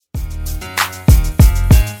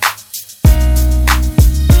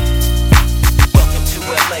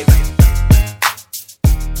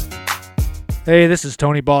Hey, this is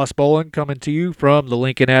Tony Boss Bolin coming to you from the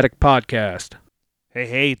Lincoln Attic Podcast.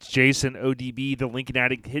 Hey, it's Jason ODB, the Lincoln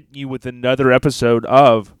Addict, hitting you with another episode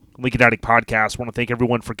of Lincoln Addict Podcast. I want to thank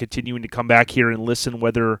everyone for continuing to come back here and listen,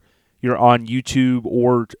 whether you're on YouTube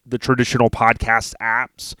or the traditional podcast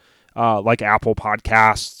apps like Apple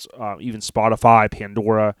Podcasts, even Spotify,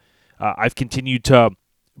 Pandora. I've continued to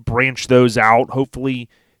branch those out, hopefully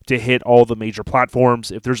to hit all the major platforms.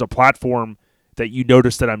 If there's a platform that you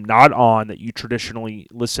notice that I'm not on, that you traditionally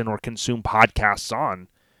listen or consume podcasts on,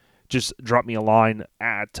 just drop me a line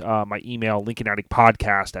at my email,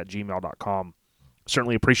 lincolnaddictpodcast@gmail.com.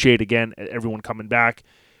 Certainly appreciate, again, everyone coming back.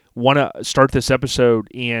 Want to start this episode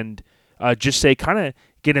and just say kind of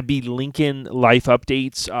going to be Lincoln life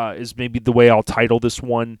updates is maybe the way I'll title this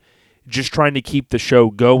one. Just trying to keep the show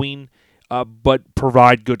going, but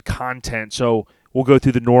provide good content. So we'll go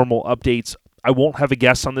through the normal updates. I won't have a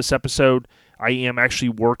guest on this episode. I am actually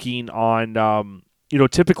working on,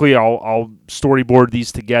 typically I'll storyboard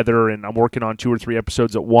these together, and I'm working on 2 or 3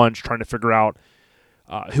 episodes at once, trying to figure out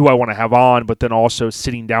who I want to have on, but then also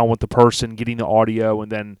sitting down with the person, getting the audio,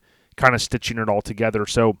 and then kind of stitching it all together.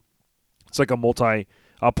 So it's like a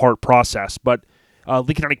multi-part process. But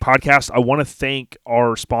Lincoln Addict Podcast, I want to thank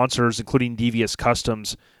our sponsors, including Devious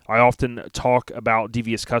Customs. I often talk about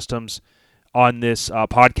Devious Customs on this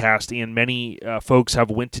podcast, and many folks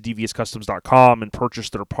have went to deviouscustoms.com and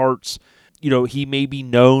purchased their parts. He may be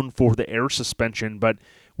known for the air suspension, but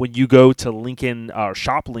when you go to Lincoln,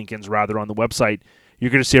 Shop Lincoln's rather, on the website,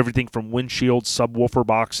 you're going to see everything from windshields, subwoofer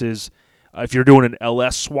boxes. If you're doing an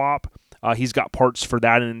LS swap, he's got parts for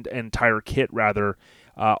that entire kit, rather.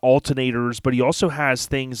 Alternators, but he also has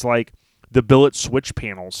things like the billet switch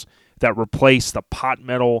panels that replace the pot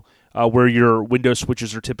metal where your window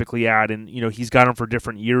switches are typically at. And, he's got them for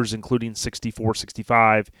different years, including 64,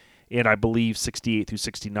 65, and I believe 68 through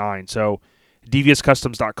 69. So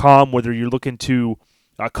deviouscustoms.com, whether you're looking to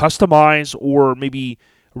customize or maybe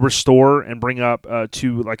restore and bring up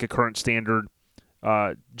to like a current standard,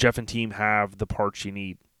 Jeff and team have the parts you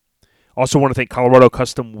need. Also want to thank Colorado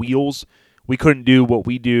Custom Wheels. We couldn't do what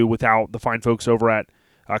we do without the fine folks over at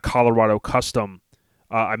Colorado Custom.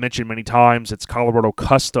 I mentioned many times, it's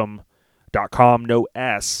coloradocustom.com, no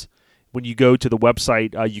S. When you go to the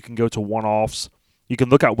website, you can go to one-offs. You can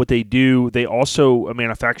look at what they do. They also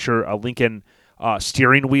manufacture a Lincoln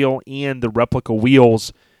steering wheel and the replica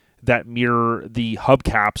wheels that mirror the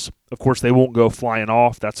hubcaps. Of course, they won't go flying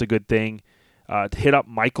off. That's a good thing. Hit up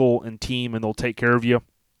Michael and team, and they'll take care of you.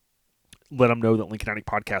 Let them know that Lincoln Addict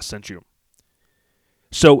Podcast sent you.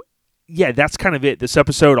 So, yeah, that's kind of it. This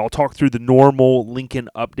episode, I'll talk through the normal Lincoln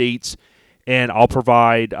updates, and I'll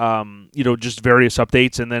provide, just various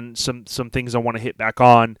updates, and then some things I want to hit back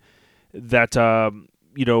on that, I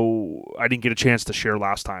didn't get a chance to share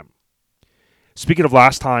last time. Speaking of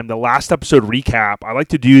last time, the last episode recap, I like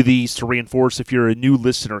to do these to reinforce if you're a new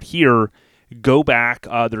listener here, go back.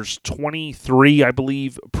 There's 23, I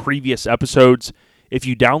believe, previous episodes. If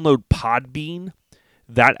you download Podbean,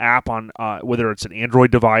 that app on whether it's an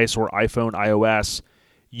Android device or iPhone, iOS,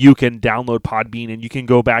 you can download Podbean and you can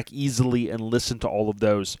go back easily and listen to all of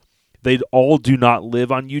those. They all do not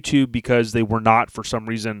live on YouTube because they were not, for some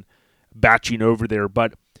reason, batching over there.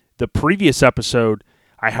 But the previous episode,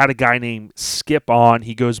 I had a guy named Skip on.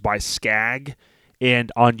 He goes by Skag.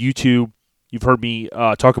 And on YouTube, you've heard me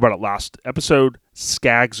talk about it last episode,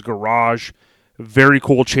 Skag's Garage. Very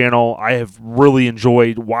cool channel. I have really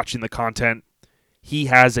enjoyed watching the content. He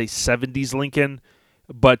has a 70s Lincoln,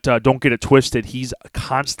 but don't get it twisted. He's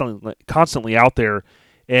constantly out there,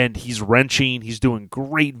 and he's wrenching. He's doing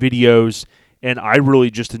great videos, and I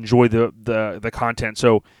really just enjoy the content.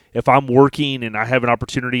 So if I'm working and I have an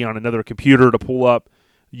opportunity on another computer to pull up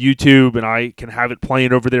YouTube and I can have it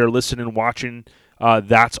playing over there, listening and watching,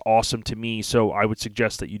 that's awesome to me. So I would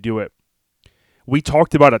suggest that you do it. We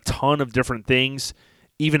talked about a ton of different things,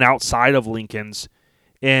 even outside of Lincoln's,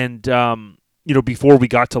 and before we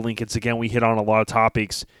got to Lincoln's, again, we hit on a lot of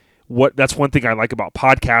topics. That's one thing I like about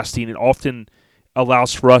podcasting. It often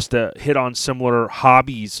allows for us to hit on similar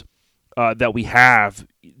hobbies that we have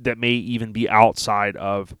that may even be outside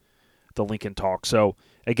of the Lincoln Talk. So,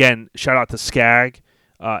 again, shout out to Skag,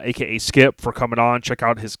 a.k.a. Skip, for coming on. Check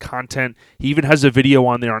out his content. He even has a video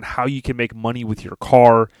on there on how you can make money with your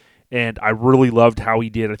car, and I really loved how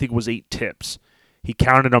he did. I think it was 8 tips. He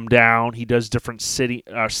counted them down. He does different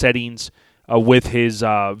settings with his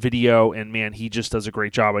video, and man, he just does a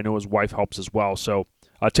great job. I know his wife helps as well, so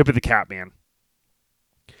tip of the cap, man.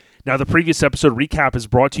 Now, the previous episode recap is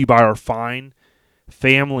brought to you by our fine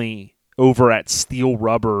family over at Steel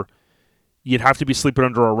Rubber. you'd have to be sleeping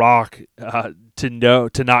under a rock to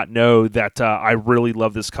not know that I really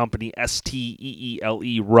love this company,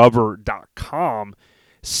 STEELE rubber.com,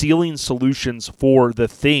 sealing solutions for the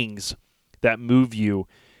things that move you.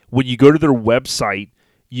 When you go to their website,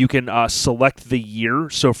 you can select the year.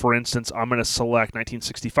 So, for instance, I'm going to select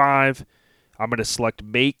 1965. I'm going to select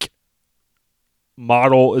make.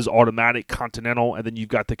 Model is automatic, Continental, and then you've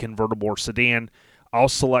got the convertible or sedan. I'll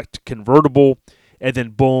select convertible, and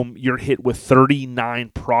then boom, you're hit with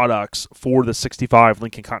 39 products for the 65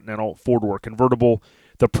 Lincoln Continental four-door convertible.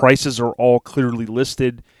 The prices are all clearly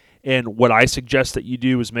listed, and what I suggest that you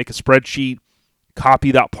do is make a spreadsheet,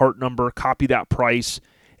 copy that part number, copy that price,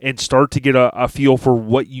 and start to get a feel for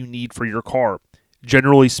what you need for your car.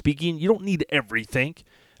 Generally speaking, you don't need everything,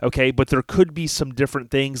 okay, but there could be some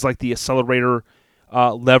different things like the accelerator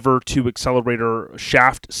lever to accelerator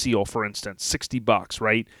shaft seal, for instance, $60,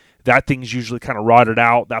 right? That thing's usually kind of rotted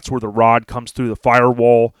out. That's where the rod comes through the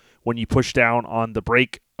firewall when you push down on the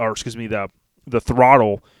brake, or excuse me, the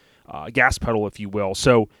throttle, gas pedal, if you will.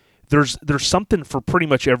 So there's something for pretty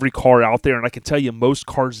much every car out there, and I can tell you most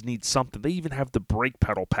cars need something. They even have the brake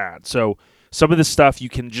pedal pad. So some of this stuff you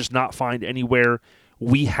can just not find anywhere.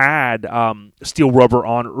 We had Steel Rubber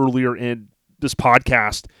on earlier in this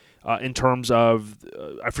podcast in terms of,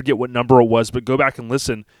 I forget what number it was, but go back and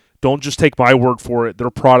listen. Don't just take my word for it.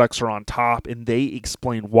 Their products are on top, and they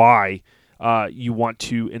explain why you want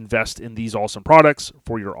to invest in these awesome products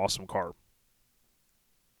for your awesome car.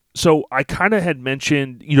 So I kind of had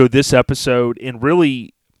mentioned, this episode, and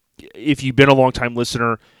really, if you've been a long-time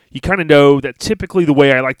listener, you kind of know that typically the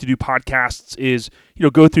way I like to do podcasts is,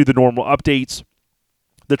 go through the normal updates.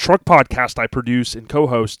 The truck podcast I produce and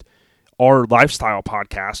co-host, our lifestyle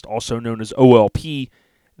podcast, also known as OLP,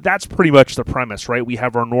 that's pretty much the premise, right? We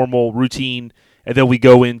have our normal routine, and then we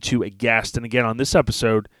go into a guest. And again, on this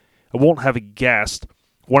episode, I won't have a guest.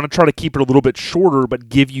 I want to try to keep it a little bit shorter, but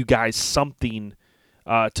give you guys something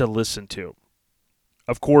to listen to.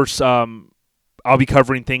 Of course, I'll be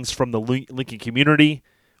covering things from the Lincoln community,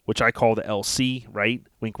 which I call the LC, right?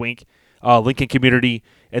 Wink, wink. Lincoln community,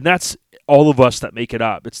 and that's all of us that make it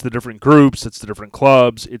up. It's the different groups, it's the different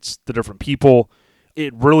clubs, it's the different people.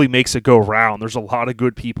 It really makes it go round. There's a lot of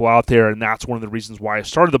good people out there, and that's one of the reasons why I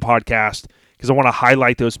started the podcast, because I want to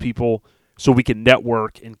highlight those people so we can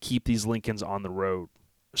network and keep these Lincolns on the road.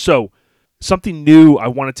 So something new I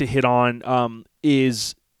wanted to hit on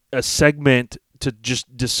is a segment to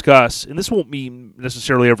just discuss, and this won't mean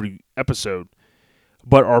necessarily every episode,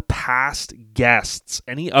 but our past guests,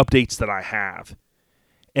 any updates that I have.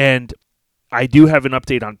 And I do have an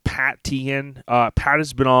update on Pat Tien. Pat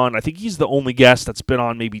has been on, I think he's the only guest that's been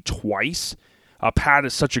on maybe twice. Pat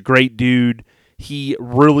is such a great dude. He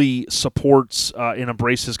really supports and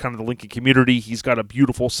embraces kind of the Lincoln community. He's got a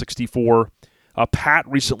beautiful 64. Pat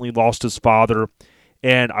recently lost his father,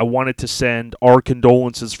 and I wanted to send our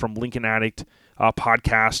condolences from Lincoln Addict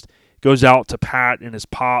podcast. Goes out to Pat and his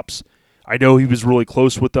pops. I know he was really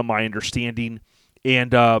close with them, my understanding.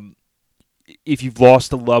 And if you've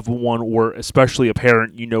lost a loved one or especially a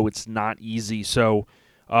parent, it's not easy. So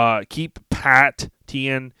keep Pat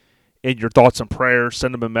Tien in your thoughts and prayers.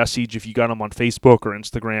 Send him a message if you got him on Facebook or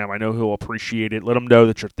Instagram. I know he'll appreciate it. Let him know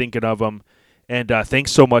that you're thinking of him. And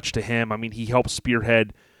thanks so much to him. I mean, he helped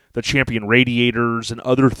spearhead the Champion radiators and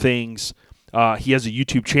other things. He has a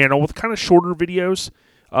YouTube channel with kind of shorter videos.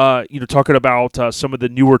 Talking about some of the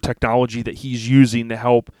newer technology that he's using to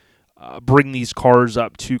help bring these cars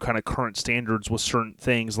up to kind of current standards with certain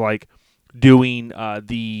things like doing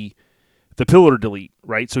the pillar delete,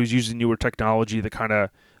 right? So he's using newer technology to kind of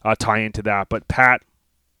tie into that. But Pat,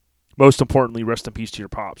 most importantly, rest in peace to your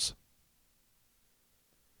pops.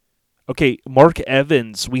 Okay, Mark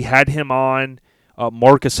Evans, we had him on.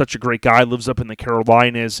 Mark is such a great guy, lives up in the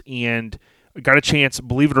Carolinas, and got a chance,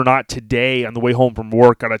 believe it or not, today on the way home from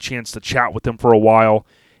work, got a chance to chat with him for a while,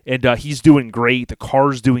 and he's doing great. The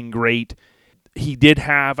car's doing great. He did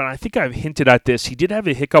have, and I think I've hinted at this, he did have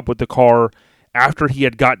a hiccup with the car after he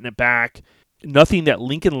had gotten it back. Nothing that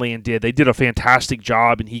Lincoln Land did. They did a fantastic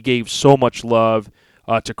job, and he gave so much love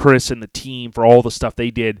to Chris and the team for all the stuff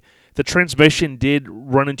they did. The transmission did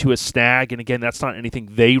run into a snag, and again, that's not anything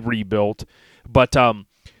they rebuilt, but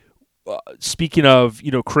speaking of,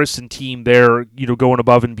 Chris and team there, going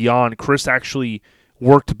above and beyond, Chris actually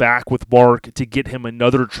worked back with Mark to get him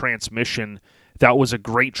another transmission. That was a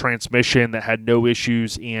great transmission that had no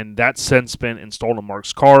issues, and that's since been installed in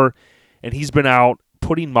Mark's car, and he's been out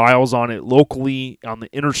putting miles on it locally on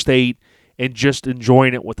the interstate and just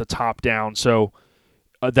enjoying it with the top down. So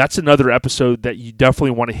that's another episode that you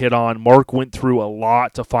definitely want to hit on. Mark went through a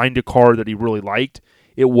lot to find a car that he really liked,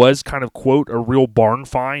 It was kind of, quote, a real barn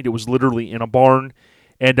find. It was literally in a barn,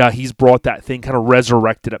 and he's brought that thing, kind of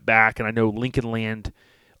resurrected it back. And I know Lincoln Land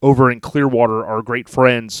over in Clearwater are great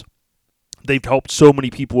friends. They've helped so many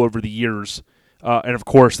people over the years, and of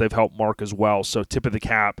course, they've helped Mark as well. So tip of the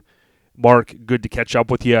cap. Mark, good to catch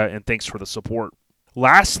up with you, and thanks for the support.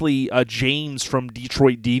 Lastly, James from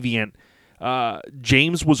Detroit Deviant.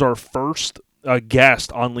 James was our first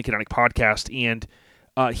guest on Lincoln Attic Podcast, and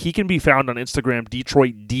he can be found on Instagram,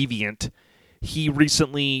 Detroit Deviant. He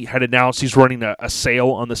recently had announced he's running a sale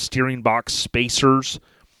on the steering box spacers.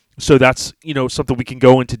 So that's, something we can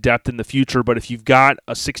go into depth in the future. But if you've got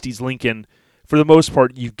a 60s Lincoln, for the most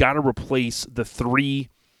part, you've got to replace the 3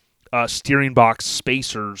 steering box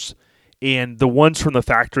spacers. And the ones from the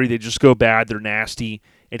factory, they just go bad. They're nasty.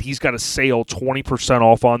 And he's got a sale 20%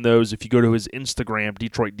 off on those. If you go to his Instagram,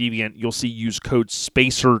 Detroit Deviant, you'll see use code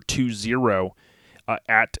SPACER20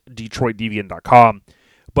 at DetroitDeviant.com.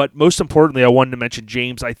 But most importantly, I wanted to mention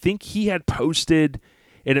James. I think he had posted,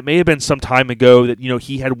 and it may have been some time ago, that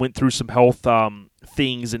he had went through some health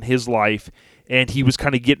things in his life, and he was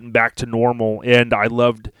kind of getting back to normal. And I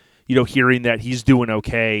loved hearing that he's doing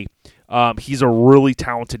okay. He's a really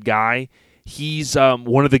talented guy. He's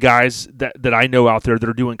one of the guys that I know out there that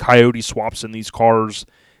are doing coyote swaps in these cars,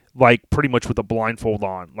 like pretty much with a blindfold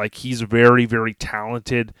on. Like, he's very, very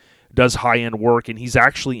talented, does high-end work, and he's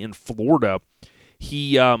actually in Florida.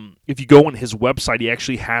 He, if you go on his website, he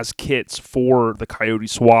actually has kits for the coyote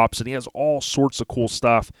swaps, and he has all sorts of cool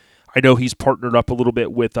stuff. I know he's partnered up a little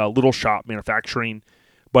bit with Little Shop Manufacturing,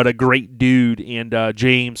 but a great dude. And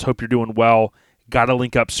James, hope you're doing well. Got to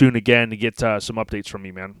link up soon again to get some updates from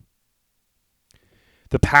me, man.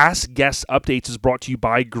 The past guest updates is brought to you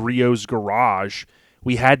by Griot's Garage.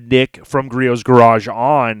 We had Nick from Griot's Garage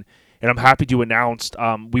on, and I'm happy to announce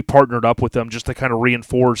we partnered up with them just to kind of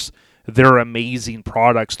reinforce their amazing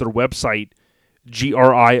products. Their website,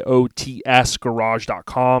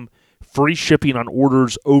 griotsgarage.com. Free shipping on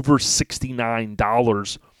orders over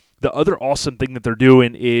 $69. The other awesome thing that they're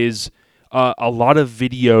doing is a lot of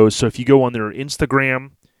videos. So if you go on their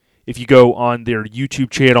Instagram, if you go on their YouTube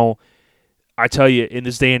channel, I tell you, in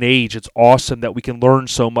this day and age, it's awesome that we can learn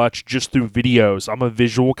so much just through videos. I'm a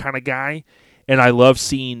visual kind of guy, and I love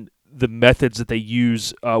seeing the methods that they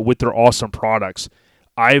use with their awesome products.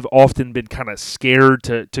 I've often been kind of scared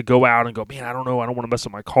to go out and go, man, I don't know, I don't want to mess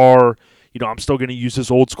up my car. I'm still going to use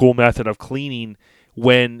this old school method of cleaning,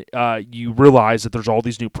 when you realize that there's all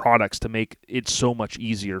these new products to make it so much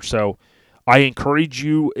easier. So I encourage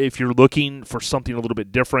you, if you're looking for something a little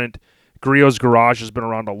bit different, Griot's Garage has been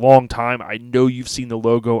around a long time. I know you've seen the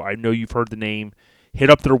logo. I know you've heard the name.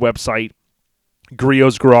 Hit up their website,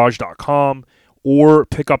 griotsgarage.com, or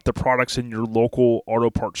pick up the products in your local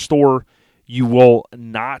auto parts store. You will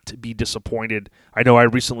not be disappointed. I know I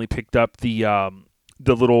recently picked up the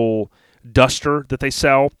little duster that they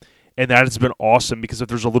sell, and that has been awesome because if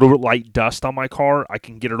there's a little bit light dust on my car, I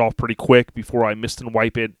can get it off pretty quick before I mist and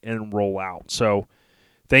wipe it and roll out. So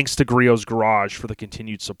thanks to Griot's Garage for the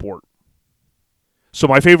continued support. So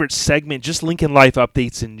my favorite segment, just Lincoln Life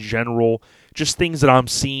updates in general, just things that I'm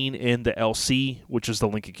seeing in the LC, which is the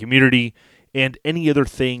Lincoln community, and any other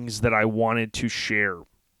things that I wanted to share.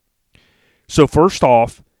 So first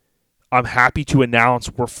off, I'm happy to announce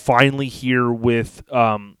we're finally here with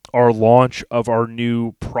our launch of our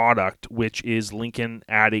new product, which is Lincoln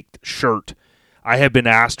Addict Shirt. I have been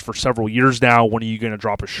asked for several years now, when are you going to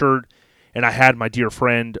drop a shirt? And I had my dear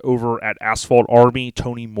friend over at Asphalt Army,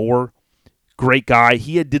 Tony Moore, great guy.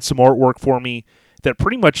 He did some artwork for me that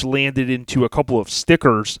pretty much landed into a couple of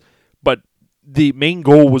stickers, but the main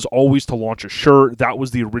goal was always to launch a shirt. That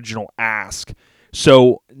was the original ask.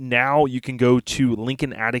 So now you can go to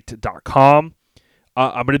LincolnAddict.com.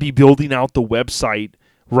 I'm going to be building out the website.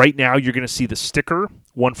 Right now you're going to see the sticker,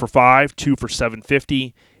 1 for $5, 2 for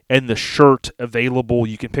 $7.50, and the shirt available.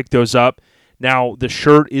 You can pick those up. Now the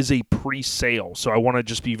shirt is a pre-sale, so I want to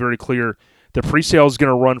just be very clear. The pre-sale is going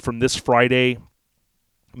to run from this Friday,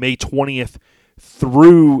 May 20th,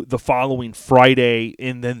 through the following Friday,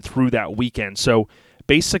 and then through that weekend. So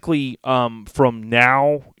basically, from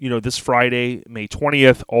now, this Friday, May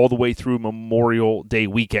 20th, all the way through Memorial Day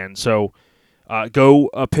weekend. So go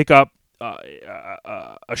pick up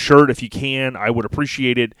a shirt if you can. I would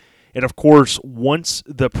appreciate it. And of course, once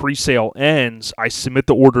the pre-sale ends, I submit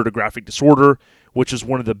the order to Graphic Disorder, which is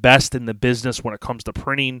one of the best in the business when it comes to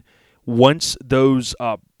printing. Once those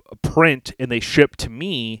print and they ship to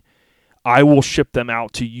me, I will ship them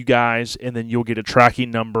out to you guys, and then you'll get a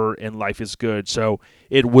tracking number, and life is good. So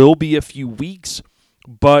it will be a few weeks,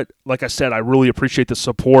 but like I said, I really appreciate the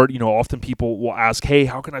support. Often people will ask, hey,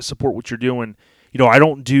 how can I support what you're doing? I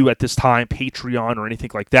don't do at this time Patreon or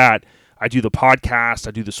anything like that. I do the podcast,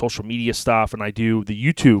 I do the social media stuff, and I do the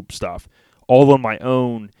YouTube stuff all on my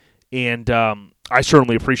own. And I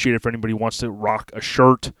certainly appreciate it if anybody wants to rock a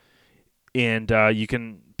shirt. And you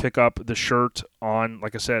can pick up the shirt on,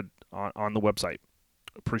 like I said, on the website.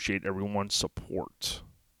 Appreciate everyone's support.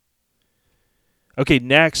 Okay,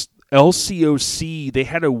 next, LCOC. They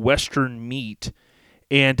had a Western meet.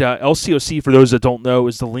 And LCOC, for those that don't know,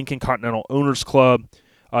 is the Lincoln Continental Owners Club.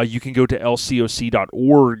 You can go to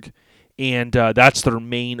lcoc.org, and that's their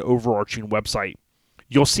main overarching website.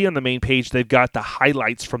 You'll see on the main page they've got the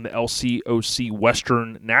highlights from the LCOC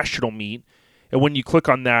Western National Meet. And when you click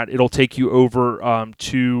on that, it'll take you over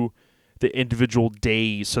to the individual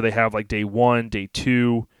days. So they have like day 1, day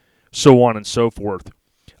 2, so on and so forth.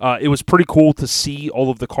 It was pretty cool to see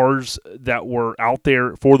all of the cars that were out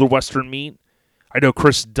there for the Western meet. I know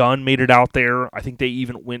Chris Dunn made it out there. I think they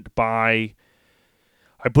even went by,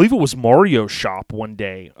 I believe it was Mario's shop one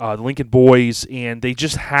day, the Lincoln Boys, and they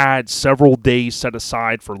just had several days set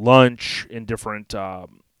aside for lunch and different,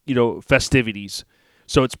 festivities.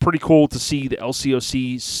 So it's pretty cool to see the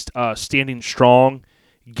LCOC standing strong,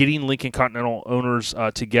 getting Lincoln Continental owners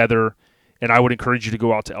together, and I would encourage you to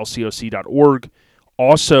go out to lcoc.org.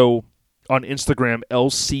 Also on Instagram,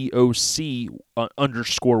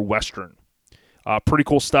 LCOC_Western. Pretty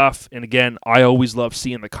cool stuff. And again, I always love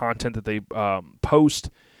seeing the content that they post.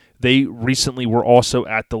 They recently were also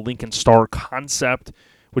at the Lincoln Star Concept,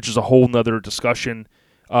 which is a whole nother discussion,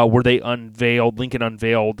 where Lincoln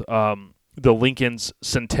unveiled the Lincoln's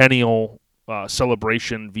Centennial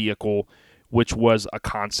celebration vehicle, which was a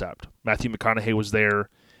concept. Matthew McConaughey was there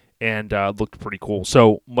and looked pretty cool.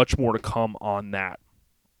 So much more to come on that.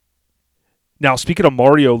 Now, speaking of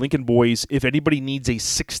Mario, Lincoln Boys, if anybody needs a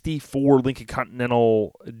 64 Lincoln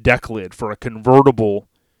Continental deck lid for a convertible,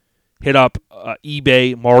 hit up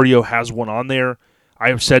eBay. Mario has one on there. I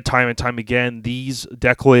have said time and time again, these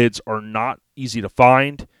deck lids are not easy to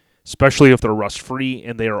find, especially if they're rust-free,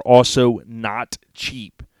 and they are also not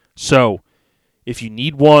cheap. So if you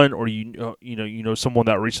need one, or you know someone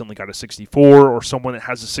that recently got a 64, or someone that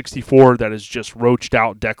has a 64 that is just roached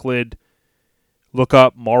out deck lid, look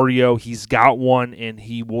up Mario. He's got one, and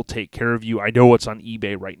he will take care of you. I know it's on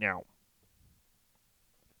eBay right now.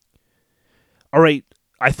 All right,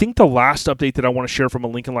 I think the last update that I want to share from a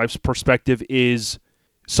Lincoln Life's perspective is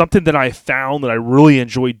something that I found that I really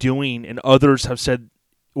enjoy doing, and others have said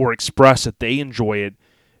or expressed that they enjoy it,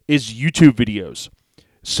 is YouTube videos.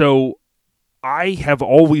 So I have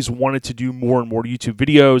always wanted to do more and more YouTube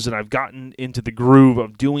videos, and I've gotten into the groove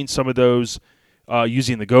of doing some of those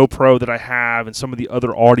using the GoPro that I have and some of the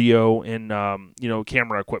other audio and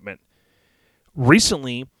camera equipment.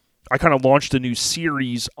 Recently, I kind of launched a new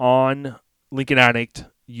series on Lincoln Addict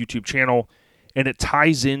YouTube channel, and it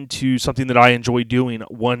ties into something that I enjoy doing.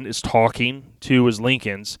 One is talking, two is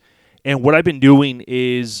Lincoln's, and what I've been doing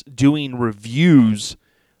is doing reviews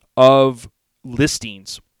of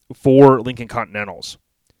listings for Lincoln Continentals.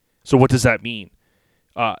 So what does that mean?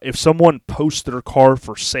 If someone posts their car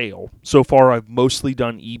for sale, so far I've mostly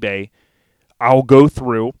done eBay, I'll go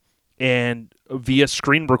through and via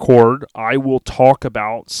screen record, I will talk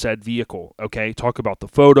about said vehicle, okay? Talk about the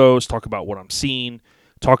photos, talk about what I'm seeing,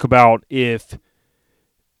 talk about if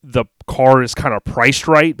the car is kind of priced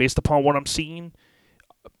right based upon what I'm seeing,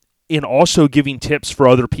 and also giving tips for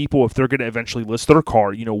other people if they're going to eventually list their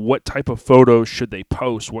car. What type of photos should they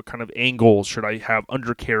post? What kind of angles should I have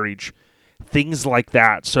undercarriage? Things like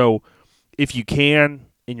that. So if you can,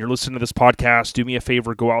 and you're listening to this podcast, do me a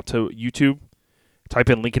favor, go out to YouTube, type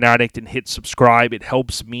in Lincoln Addict, and hit subscribe. It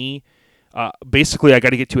helps me. Basically, I got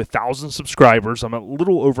to get to 1,000 subscribers. I'm a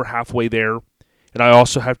little over halfway there, and I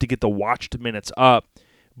also have to get the watched minutes up.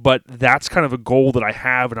 But that's kind of a goal that I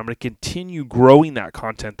have, and I'm going to continue growing that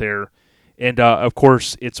content there. And, of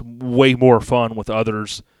course, it's way more fun with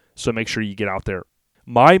others, so make sure you get out there.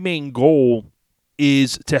 My main goal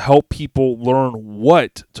is to help people learn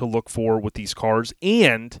what to look for with these cars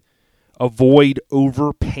and avoid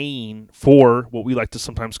overpaying for what we like to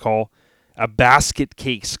sometimes call a basket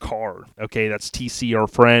case car. Okay, that's TC, our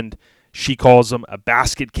friend. She calls them a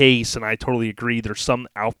basket case, and I totally agree. There's some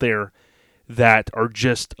out there that are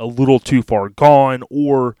just a little too far gone,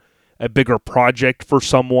 or a bigger project for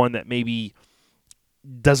someone that maybe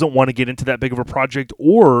doesn't want to get into that big of a project,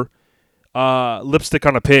 or lipstick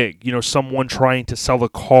on a pig, someone trying to sell a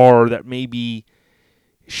car that maybe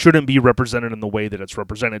shouldn't be represented in the way that it's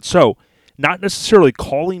represented. So not necessarily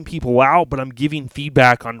calling people out, but I'm giving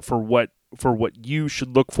feedback on for what you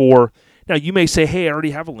should look for. Now, you may say, hey, I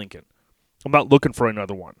already have a Lincoln. I'm not looking for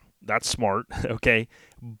another one. That's smart, okay?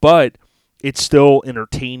 But it's still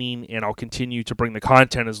entertaining, and I'll continue to bring the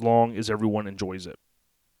content as long as everyone enjoys it.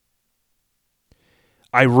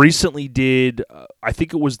 I recently did, I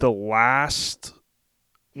think it was one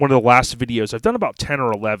of the last videos. I've done about 10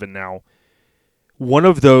 or 11 now. One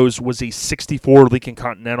of those was a 64 Lincoln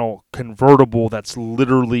Continental convertible that's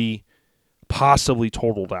literally possibly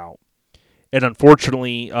totaled out. And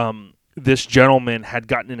unfortunately, this gentleman had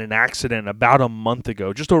gotten in an accident about a month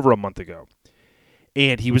ago, just over a month ago.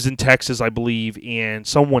 And he was in Texas, I believe, and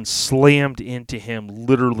someone slammed into him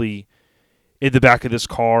literally in the back of this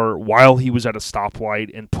car while he was at a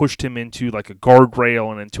stoplight and pushed him into like a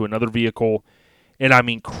guardrail and into another vehicle. And I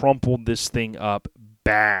mean, crumpled this thing up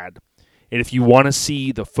bad. And if you want to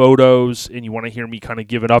see the photos and you want to hear me kind of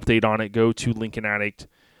give an update on it, go to Lincoln Addict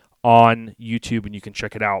on YouTube and you can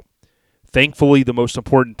check it out. Thankfully, the most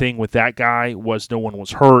important thing with that guy was no one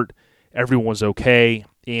was hurt. Everyone was okay.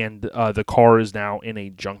 And the car is now in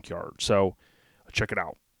a junkyard. So check it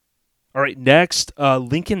out. All right, next,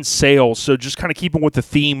 Lincoln sales. So just kind of keeping with the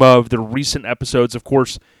theme of the recent episodes, of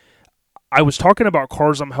course, I was talking about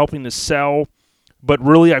cars I'm helping to sell, but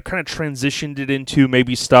really I've kind of transitioned it into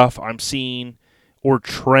maybe stuff I'm seeing or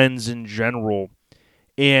trends in general.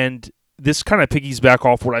 And this kind of piggies back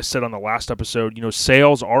off what I said on the last episode. You know,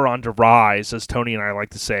 sales are on the rise, as Tony and I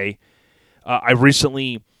like to say. I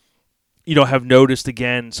recently, have noticed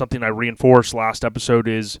again, something I reinforced last episode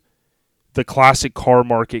is the classic car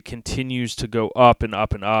market continues to go up and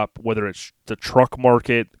up and up, whether it's the truck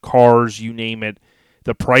market, cars, you name it.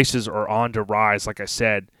 The prices are on the rise, like I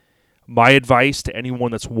said. My advice to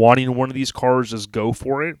anyone that's wanting one of these cars is go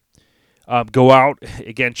for it. Go out,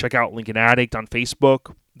 again, check out Lincoln Addict on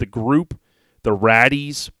Facebook, the group, the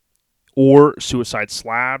Raddies, or Suicide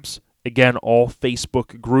Slabs. Again, all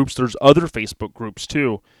Facebook groups. There's other Facebook groups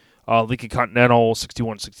too. Lincoln Continental,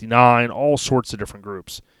 6169, all sorts of different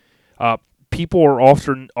groups. People are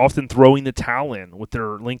often throwing the towel in with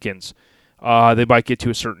their Lincolns. They might get to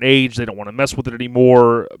a certain age. They don't want to mess with it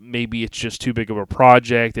anymore. Maybe it's just too big of a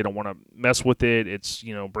project. They don't want to mess with it. It's,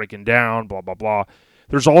 breaking down, blah, blah, blah.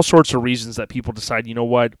 There's all sorts of reasons that people decide, you know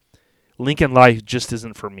what, Lincoln life just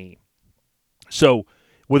isn't for me. So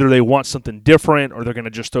whether they want something different or they're going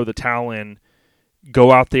to just throw the towel in,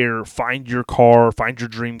 go out there, find your car, find your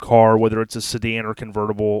dream car, whether it's a sedan or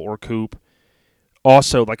convertible or coupe.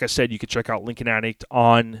 Also, like I said, you can check out Lincoln Addict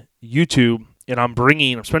on YouTube, and I'm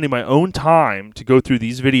spending my own time to go through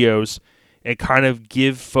these videos and kind of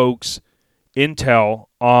give folks intel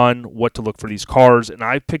on what to look for these cars. And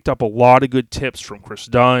I've picked up a lot of good tips from Chris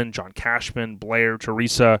Dunn, John Cashman, Blair,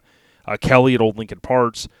 Teresa, Kelly at Old Lincoln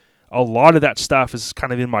Parts. A lot of that stuff is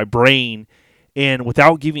kind of in my brain, and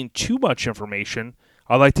without giving too much information,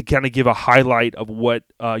 I like to kind of give a highlight of what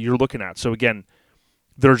you're looking at. So again,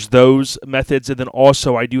 there's those methods, and then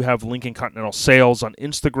also I do have Lincoln Continental Sales on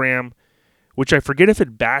Instagram, which I forget if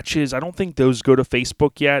it batches. I don't think those go to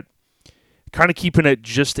Facebook yet. Kind of keeping it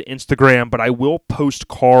just to Instagram, but I will post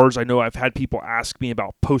cars. I know I've had people ask me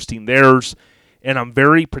about posting theirs, and I'm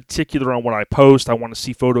very particular on what I post. I want to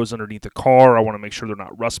see photos underneath the car. I want to make sure they're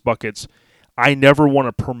not rust buckets. I never want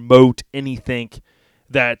to promote anything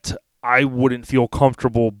that I wouldn't feel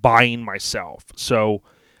comfortable buying myself. So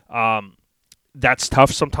that's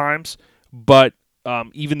tough sometimes, but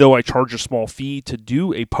even though I charge a small fee to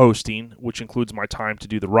do a posting, which includes my time to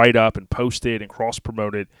do the write-up and post it and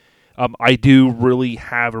cross-promote it, I do really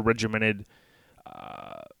have a regimented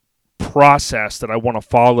process that I want to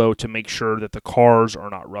follow to make sure that the cars are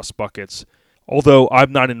not rust buckets. Although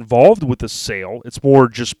I'm not involved with the sale, it's more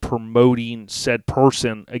just promoting said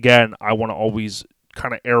person. Again, I want to always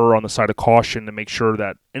kind of err on the side of caution to make sure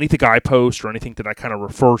that anything I post or anything that I kind of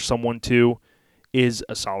refer someone to is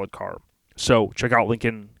a solid car. So check out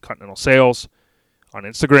Lincoln Continental Sales on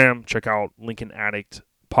Instagram. Check out Lincoln Addict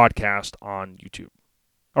Podcast on YouTube.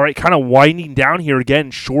 All right, kind of winding down here again,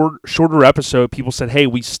 shorter episode. People said, hey,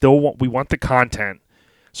 we want the content.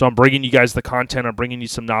 So I'm bringing you guys the content. I'm bringing you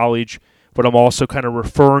some knowledge, but I'm also kind of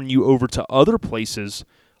referring you over to other places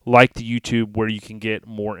like the YouTube where you can get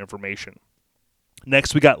more information.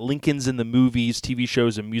 Next, we got Lincolns in the movies, TV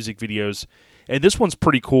shows, and music videos. And this one's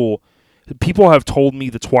pretty cool. People have told me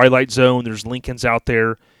the Twilight Zone, there's Lincolns out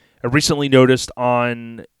there. I recently noticed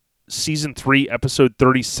on Season 3, Episode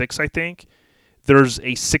 36, I think, there's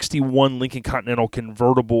a 61 Lincoln Continental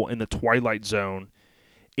convertible in the Twilight Zone.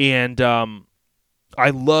 And I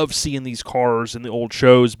love seeing these cars in the old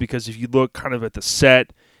shows because if you look kind of at the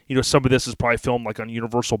set, some of this is probably filmed like on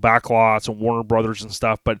Universal backlots and Warner Brothers and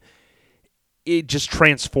stuff, but it just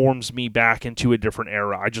transforms me back into a different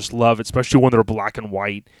era. I just love it, especially when they're black and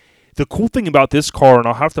white. The cool thing about this car, and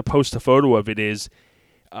I'll have to post a photo of it, is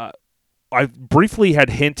I briefly had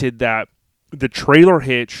hinted that the trailer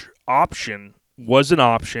hitch option was an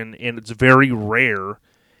option, and it's very rare.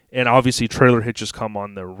 And obviously, trailer hitches come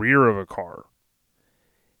on the rear of a car.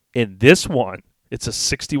 In this one, it's a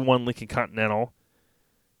 61 Lincoln Continental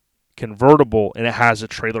convertible, and it has a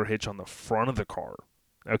trailer hitch on the front of the car.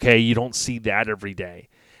 Okay, you don't see that every day.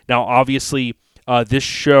 Now, obviously, this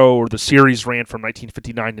show or the series ran from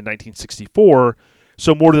 1959 to 1964,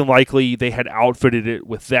 so more than likely they had outfitted it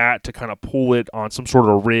with that to kind of pull it on some sort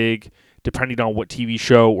of rig, depending on what TV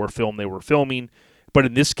show or film they were filming. But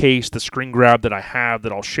in this case, the screen grab that I have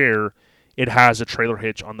that I'll share, it has a trailer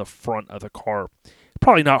hitch on the front of the car.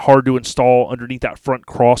 Probably not hard to install underneath that front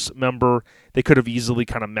cross member. They could have easily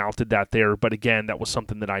kind of mounted that there, but again, that was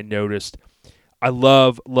something that I noticed. I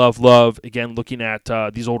love, again, looking at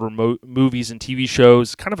these older movies and TV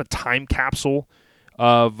shows, kind of a time capsule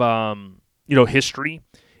of, history.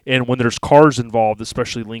 And when there's cars involved,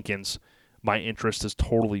 especially Lincolns, my interest is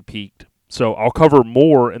totally piqued. So I'll cover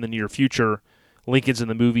more in the near future, Lincolns in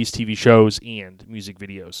the movies, TV shows, and music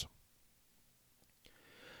videos.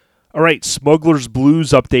 All right, Smuggler's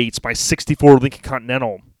Blues updates by 64 Lincoln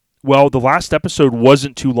Continental. Well, the last episode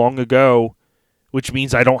wasn't too long ago, which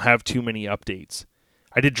means I don't have too many updates.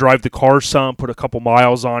 I did drive the car some, put a couple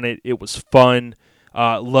miles on it. It was fun.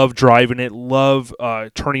 Love driving it. Love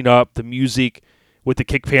turning up the music with the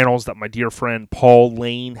kick panels that my dear friend Paul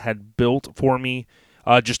Lane had built for me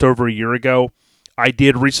just over a year ago. I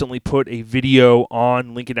did recently put a video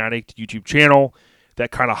on Lincoln Addict YouTube channel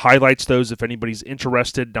that kind of highlights those if anybody's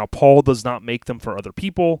interested. Now, Paul does not make them for other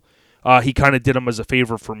people. He kind of did them as a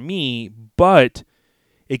favor for me, but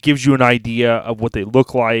it gives you an idea of what they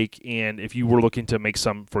look like and if you were looking to make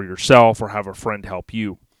some for yourself or have a friend help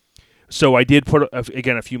you. So I did put,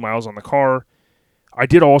 again, a few miles on the car. I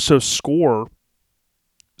did also score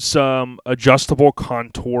some adjustable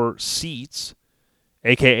contour seats,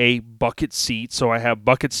 a.k.a. bucket seats. So I have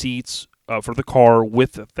bucket seats for the car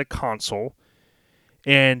with the console.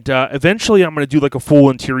 And eventually I'm going to do like a full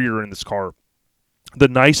interior in this car. The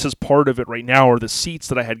nicest part of it right now are the seats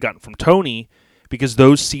that I had gotten from Tony, because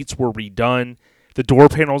those seats were redone. The door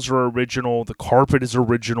panels are original. The carpet is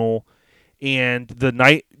original. And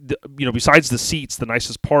besides the seats, the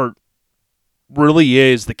nicest part really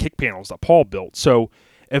is the kick panels that Paul built. So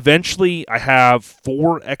eventually I have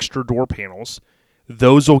 4 extra door panels.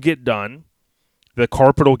 Those will get done. The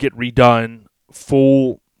carpet will get redone.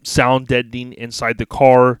 Full sound deadening inside the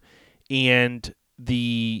car, and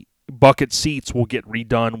the bucket seats will get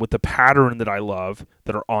redone with the pattern that I love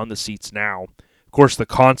that are on the seats now. Of course, the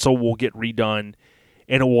console will get redone,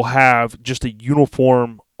 and it will have just a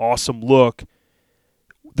uniform, awesome look.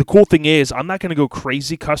 The cool thing is, I'm not going to go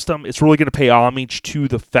crazy custom. It's really going to pay homage to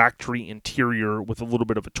the factory interior with a little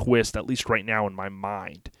bit of a twist, at least right now in my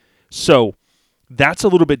mind. So that's a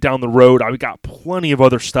little bit down the road. I've got plenty of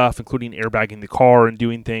other stuff, including airbagging the car and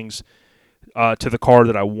doing things to the car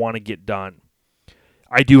that I want to get done.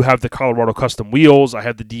 I do have the Colorado Custom wheels. I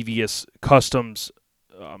have the Devious Customs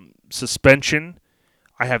suspension.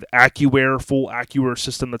 I have AccuAir, full AccuAir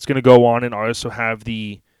system that's going to go on, and I also have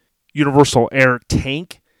the Universal Air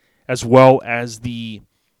tank as well as the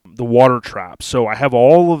water trap. So I have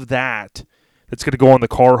all of that that's going to go on the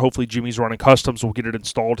car. Hopefully Jimmy's Running Customs will get it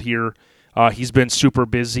installed here. He's been super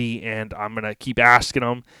busy, and I'm going to keep asking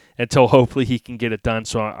him until hopefully he can get it done.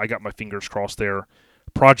 So I got my fingers crossed there.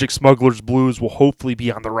 Project Smuggler's Blues will hopefully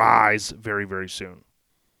be on the rise very, very soon.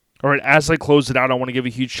 All right, as I close it out, I want to give a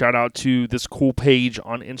huge shout out to this cool page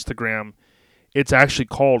on Instagram. It's actually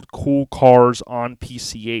called Cool Cars on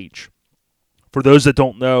PCH. For those that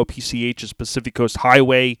don't know, PCH is Pacific Coast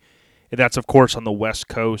Highway, and that's, of course, on the West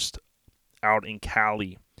Coast out in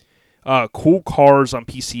Cali. Cool Cars on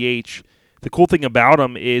PCH. The cool thing about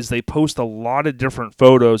them is they post a lot of different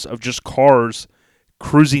photos of just cars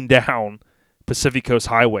cruising down Pacific Coast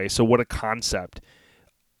Highway. So what a concept.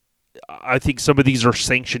 I think some of these are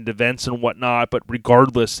sanctioned events and whatnot, but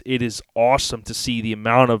regardless, it is awesome to see the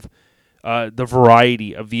amount of the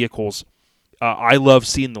variety of vehicles. I love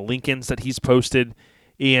seeing the Lincolns that he's posted,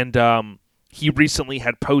 and he recently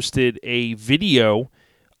had posted a video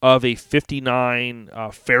of a 59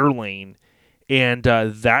 Fairlane, and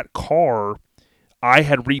that car, I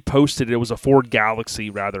had reposted it. It was a Ford Galaxy,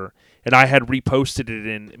 rather, and I had reposted it,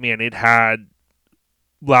 and man, it had,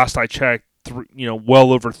 last I checked,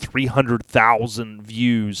 well over 300,000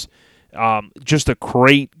 views. Just a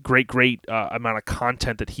great amount of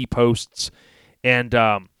content that he posts, and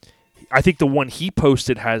I think the one he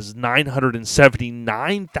posted has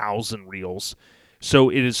 979,000 reels. So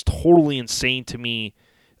it is totally insane to me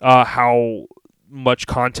how much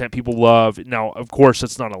content people love. Now, of course,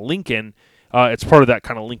 it's not a Lincoln. It's part of that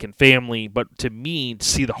kind of Lincoln family. But to me, to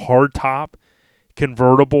see the hardtop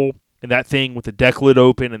convertible and that thing with the deck lid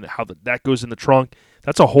open and how that goes in the trunk,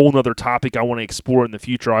 that's a whole nother topic I want to explore in the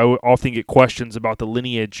future. I often get questions about the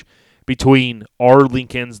lineage between our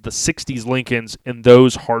Lincolns, the 60s Lincolns, and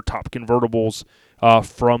those hardtop convertibles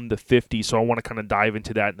from the 50s. So I want to kind of dive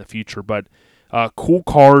into that in the future. But cool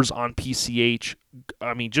cars on PCH.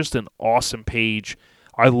 I mean, just an awesome page.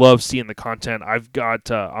 I love seeing the content.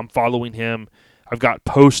 I'm following him. I've got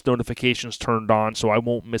post notifications turned on, so I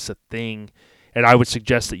won't miss a thing. And I would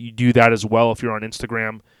suggest that you do that as well if you're on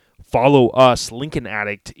Instagram. Follow us, Lincoln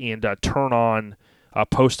Addict, and turn on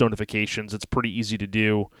post notifications. It's pretty easy to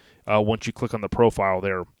do once you click on the profile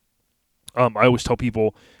there. I always tell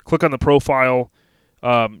people, click on the profile.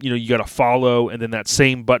 You got to follow, and then that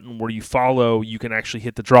same button where you follow, you can actually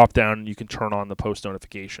hit the drop down and you can turn on the post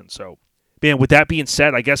notification. So, man, with that being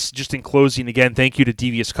said, I guess just in closing, again, thank you to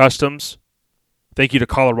Devious Customs. Thank you to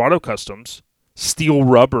Colorado Customs, Steel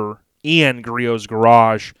Rubber, and Griot's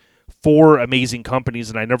Garage. 4 amazing companies,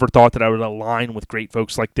 and I never thought that I would align with great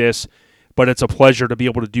folks like this, but it's a pleasure to be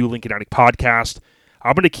able to do Lincoln Addict Podcast.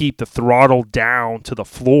 I'm going to keep the throttle down to the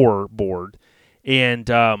floorboard and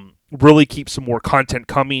really keep some more content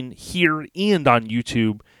coming here and on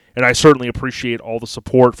YouTube, and I certainly appreciate all the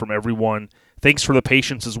support from everyone. Thanks for the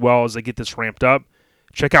patience as well as I get this ramped up.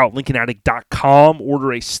 Check out LincolnAddict.com,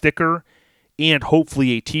 order a sticker, and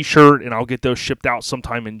hopefully a t-shirt, and I'll get those shipped out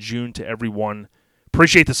sometime in June to everyone.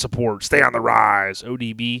 Appreciate the support. Stay on the rise.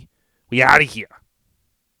 ODB, we out of here.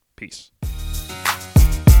 Peace.